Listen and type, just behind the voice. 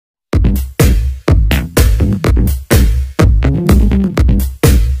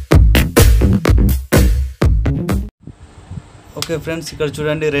Okay friends, ఇక్కడ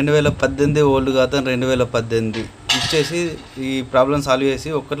చూడండి 2018 old ఘాతం 2018 ఇచ్చేసి ఈ ప్రాబ్లం సాల్వ్ చేసి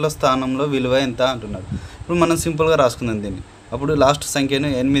ఒకట్ల స్థానంలో విలువ ఎంత అంటున్నాడు. ఇప్పుడు మనం సింపుల్గా రాసుకుందాం దీన్ని. అప్పుడు లాస్ట్ సంఖ్యను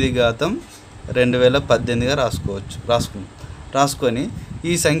 8 ఘాతం 2018గా రాసుకొని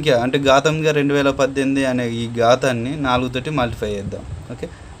ఈ సంఖ్య అంటే ఘాతంగా 2018 అనే ఈ ఘాతాన్ని 4 తోటి మల్టిఫై చేద్దాం. ఓకే,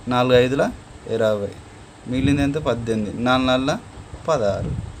 4 5ల 20, మిగిలింది ఎంత 18, 4 4ల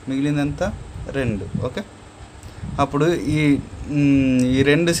 16, మిగిలింది ఎంత 2. ఓకే, అప్పుడు ఈ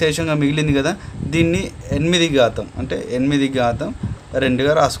 2 శేషంగా మిగిలింది కదా, దీన్ని 8 ఘాతం అంటే 8 ఘాతం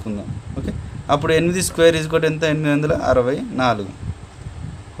 2గా రాసుకుందాం. ఓకే, అప్పుడు 8 స్క్వేర్ ఈజ్కోట్ ఎంత 864.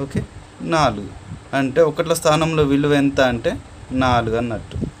 ఓకే, 4 అంటే ఒకట్ల స్థానంలో విలువ ఎంత అంటే 4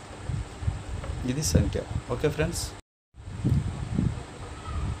 అన్నట్టు. ఇది సంఖ్య. ఓకే ఫ్రెండ్స్,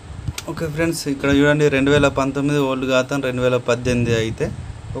 ఇక్కడ చూడండి 2019 ఓల్డ్ ఘాతం 2018 అయితే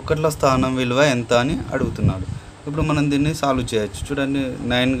ఒకట్ల స్థానం విలువ ఎంత అని అడుగుతున్నాడు. ఇప్పుడు మనం దీన్ని సాల్వ్ చేయొచ్చు. చూడండి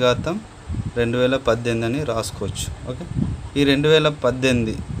 9 ఘాతం 2018 అని రాసుకోవచ్చు. ఓకే, ఈ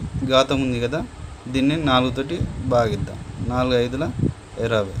 2018 ఘాతం ఉంది కదా, దీన్ని 4 తోటి భాగిద్దాం. 4 5ల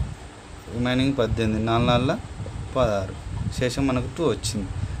 20, రిమైనింగ్ 18, 4 4ల 16, శేషం మనకు 2 వచ్చింది.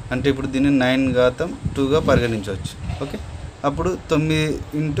 అంటే ఇప్పుడు దీన్ని 9 ఘాతం 2గా పరిగణించవచ్చు. ఓకే, అప్పుడు 9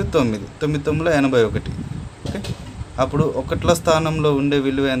 × 9, 9 9ల 81. ఓకే, అప్పుడు ఒకట్ల స్థానంలో ఉండే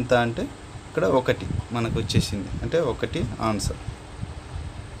విలువ ఎంత అంటే ఇక్కడ 1 మనకు వచ్చేసింది. అంటే 1 ఆన్సర్.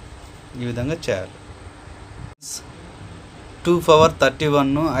 ఈ విధంగా చేయాలి. 2 పవర్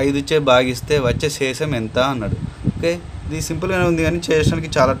 31ను 5చే భాగిస్తే వచ్చే శేషం ఎంత అన్నాడు. ఓకే, ఇది సింపుల్గానే ఉంది కానీ చేయడానికి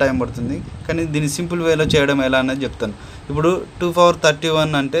చాలా టైం పడుతుంది. కానీ దీన్ని సింపుల్ వేలో చేయడం ఎలా అనేది చెప్తాను. ఇప్పుడు 2 పవర్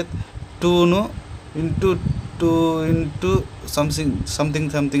 31 అంటే 2ను ఇంటూ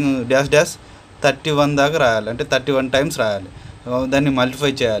సంథింగ్ డాష్ 31 దాకా రాయాలి. అంటే 31 టైమ్స్ రాయాలి, దాన్ని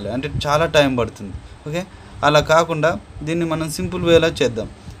మల్టిఫై చేయాలి. అంటే చాలా టైం పడుతుంది. ఓకే, అలా కాకుండా దీన్ని మనం సింపుల్ వేలో చేద్దాం.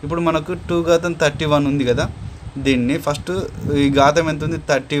 ఇప్పుడు మనకు 2 ఘాతం 31 ఉంది కదా, దీన్ని ఫస్ట్ ఈ ఘాతం ఎంత ఉంది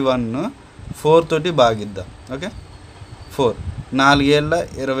 31ను 4 తోటి భాగిద్దాం. ఓకే, 4 4 7ల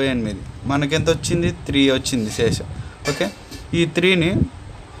 28, మనకెంత వచ్చింది 3 వచ్చింది శేషం. ఓకే, ఈ 3ని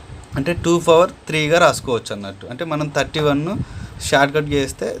అంటే 2 పవర్ 3గా రాసుకోవచ్చు అన్నట్టు. అంటే మనం 31ను షార్ట్కట్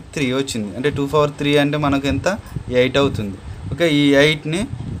చేస్తే 3 వచ్చింది. అంటే 2 పవర్ 3 అంటే మనకు ఎంత 8 అవుతుంది. ఓకే, ఈ 8ని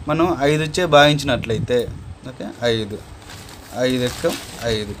మనం 5చే భాగించినట్లయితే ఓకే 5 ఎక్క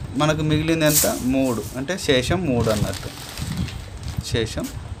 5 మనకు మిగిలింది ఎంత 3, అంటే శేషం 3 అన్నట్టు. శేషం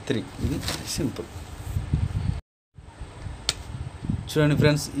 3. ఇది సింపుల్. చూడండి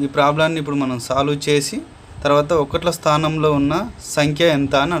ఫ్రెండ్స్, ఈ ప్రాబ్లాన్ని ఇప్పుడు మనం సాల్వ్ చేసి తర్వాత ఒకట్ల స్థానంలో ఉన్న సంఖ్య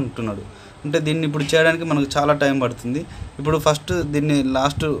ఎంత అని అంటున్నాడు. అంటే దీన్ని ఇప్పుడు చేయడానికి మనకు చాలా టైం పడుతుంది. ఇప్పుడు ఫస్ట్ దీన్ని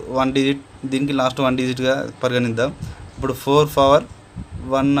లాస్ట్ 1 డిజిట్, దీనికి లాస్ట్ 1 డిజిట్గా పరిగణిద్దాం. ఇప్పుడు 4 పవర్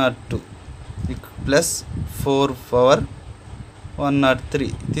 102 ప్లస్ 4 పవర్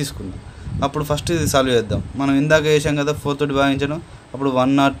 103 తీసుకుందాం. అప్పుడు ఫస్ట్ ఇది సాల్వ్ చేద్దాం. మనం ఇందాక చేసాం కదా 4 తోటి భాగించడం. అప్పుడు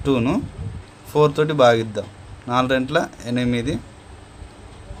 102ను 4 తోటి భాగిద్దాం. 4 2ల 8,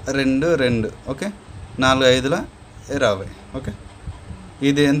 2 2. ఓకే, 4 5ల 20. ఓకే,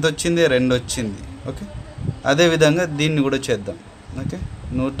 ఇది ఎంత వచ్చింది 2 వచ్చింది. ఓకే, అదేవిధంగా దీన్ని కూడా చేద్దాం. ఓకే,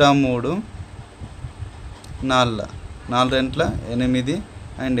 103 4 2ల 8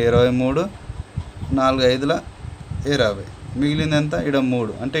 అండ్ 23, 4 5ల 20, మిగిలింది ఎంత ఇక్కడ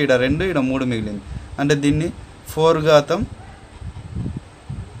 3, అంటే ఇక్కడ 2 ఇక్కడ 3 మిగిలింది. అంటే దీన్ని 4 ఘాతం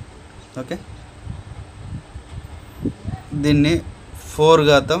ఓకే దీన్ని 4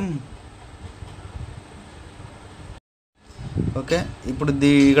 ఘాతం ఓకే ఇప్పుడు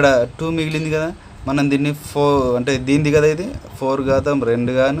ఇక్కడ 2 మిగిలింది కదా, మనం దీన్ని 4 అంటే దీనిది కదా, ఇది 4 ఘాతం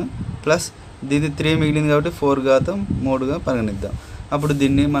 2 గాను ప్లస్ దీన్ని 3 మిగిలింది కాబట్టి 4 ఘాతం 3గా పరిగణిద్దాం. అప్పుడు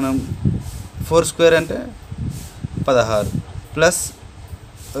దీన్ని మనం 4 స్క్వేర్ అంటే 16 ప్లస్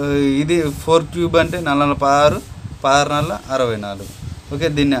ఇది 4 క్యూబ్ అంటే 4 16, 16 64. ఓకే,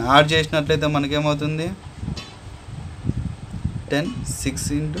 దీన్ని యాడ్ చేసినట్లయితే మనకేమవుతుంది 10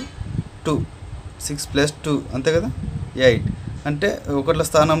 6 × 2 6 + 2 అంతే కదా 8. అంటే ఒకట్ల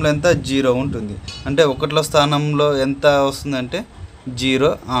స్థానంలో ఎంత 0 ఉంటుంది. అంటే ఒకట్ల స్థానంలో ఎంత వస్తుందంటే 0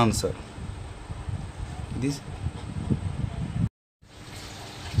 ఆన్సర్. ఇది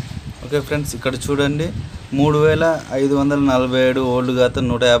ఓకే ఫ్రెండ్స్, ఇక్కడ చూడండి 3547 ఓల్డ్ ఘాతం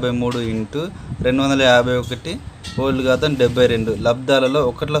 153 × 251 ఓల్డ్ ఘాతం 72 లబ్ధాలలో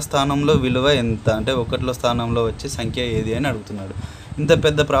ఒకట్ల స్థానంలో విలువ ఎంత, అంటే ఒకట్ల స్థానంలో వచ్చే సంఖ్య ఏది అని అడుగుతున్నాడు. ఇంత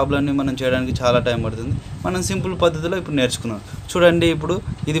పెద్ద ప్రాబ్లమ్ని మనం చేయడానికి చాలా టైం పడుతుంది. మనం సింపుల్ పద్ధతిలో ఇప్పుడు నేర్చుకున్నాం. చూడండి, ఇప్పుడు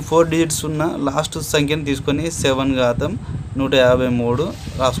ఇది 4 డిజిట్స్ ఉన్న లాస్ట్ సంఖ్యను తీసుకొని 7 ఘాతం 153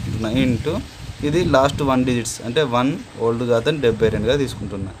 రాసుకుంటున్నా ఇంటూ ఇది లాస్ట్ 1 డిజిట్స్ అంటే 1 ఓల్డ్ ఘాతం 72గా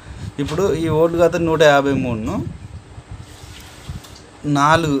తీసుకుంటున్నా. ఇప్పుడు ఈ ఓల్డ్ ఘాతం 153ను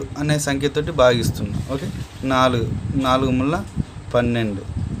 4 అనే సంఖ్యతోటి భాగిస్తున్నాం. ఓకే, 4 4 ముళ్ళ 12,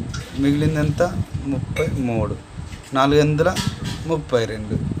 మిగిలింది ఎంత 33,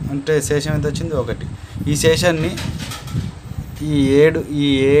 432 అంటే శేషం ఎంత వచ్చింది 1. ఈ శేషాన్ని ఈ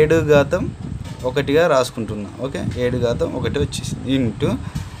 7 ఘాతం 1గా రాసుకుంటున్నా. ఓకే, 7 ఘాతం 1 వచ్చేసింది ఇంటూ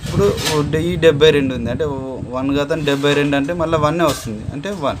ఇప్పుడు ఈ 72 ఉంది అంటే 1 ఘాతం 72 అంటే మళ్ళీ 1 వస్తుంది అంటే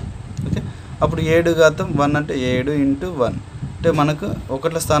 1. ఓకే, అప్పుడు 7 ఘాతం 1 అంటే 7 ఇంటూ 1 అంటే మనకు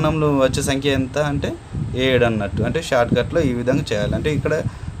 1ల స్థానంలో వచ్చే సంఖ్య ఎంత అంటే 7 అన్నట్టు. అంటే షార్ట్కట్లో ఈ విధంగా చేయాలి. అంటే ఇక్కడ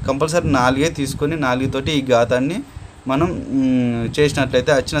కంపల్సరీ 4 తీసుకొని 4 తోటి ఈ ఘాతాన్ని మనం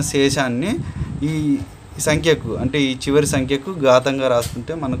చేసినట్లయితే వచ్చిన శేషాన్ని ఈ సంఖ్యకు అంటే ఈ చివరి సంఖ్యకు ఘాతంగా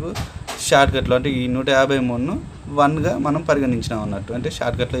రాసుకుంటే మనకు షార్ట్కట్లో అంటే ఈ 153ను 1గా మనం పరిగణించినాం అన్నట్టు. అంటే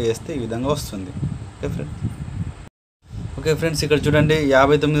షార్ట్కట్లో చేస్తే ఈ విధంగా వస్తుంది. ఓకే ఫ్రెండ్స్, ఇక్కడ చూడండి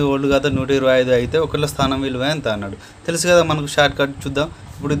 59 ఓల్డ్ ఘాతం 125 అయితే 1ల స్థానం విలువ ఎంత అన్నాడు. తెలుసు కదా మనకు షార్ట్కట్ చూద్దాం.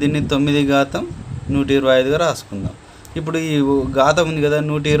 ఇప్పుడు దీన్ని 9 ఘాతం 125గా రాసుకుందాం. ఇప్పుడు ఈ ఘాతం ఉంది కదా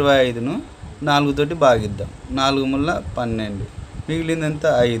 125ను 4 తోటి భాగిద్దాం. 4 ముళ్ళ 12, మిగిలింది ఎంత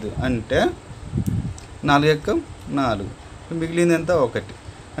 5 అంటే 4 యొక్క 4, మిగిలింది ఎంత 1.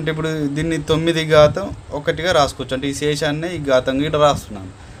 అంటే ఇప్పుడు దీన్ని 9 ఘాతం 1గా రాసుకోవచ్చు. అంటే ఈ శేషాన్ని ఈ ఘాతంగా ఇట్లా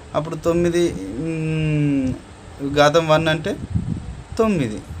రాస్తున్నాను. అప్పుడు 9 ఘాతం 1 అంటే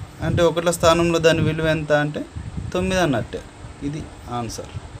 9 అంటే 1ల స్థానంలో దాని విలువ ఎంత అంటే 9 అన్నట్టే. ఇది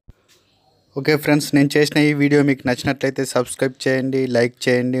ఆన్సర్. ఓకే ఫ్రెండ్స్, నేను చేసిన ఈ వీడియో మీకు నచ్చినట్లయితే సబ్స్క్రైబ్ చేయండి, లైక్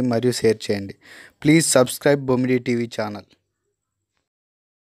చేయండి మరియు షేర్ చేయండి. Please subscribe Bommidi TV channel.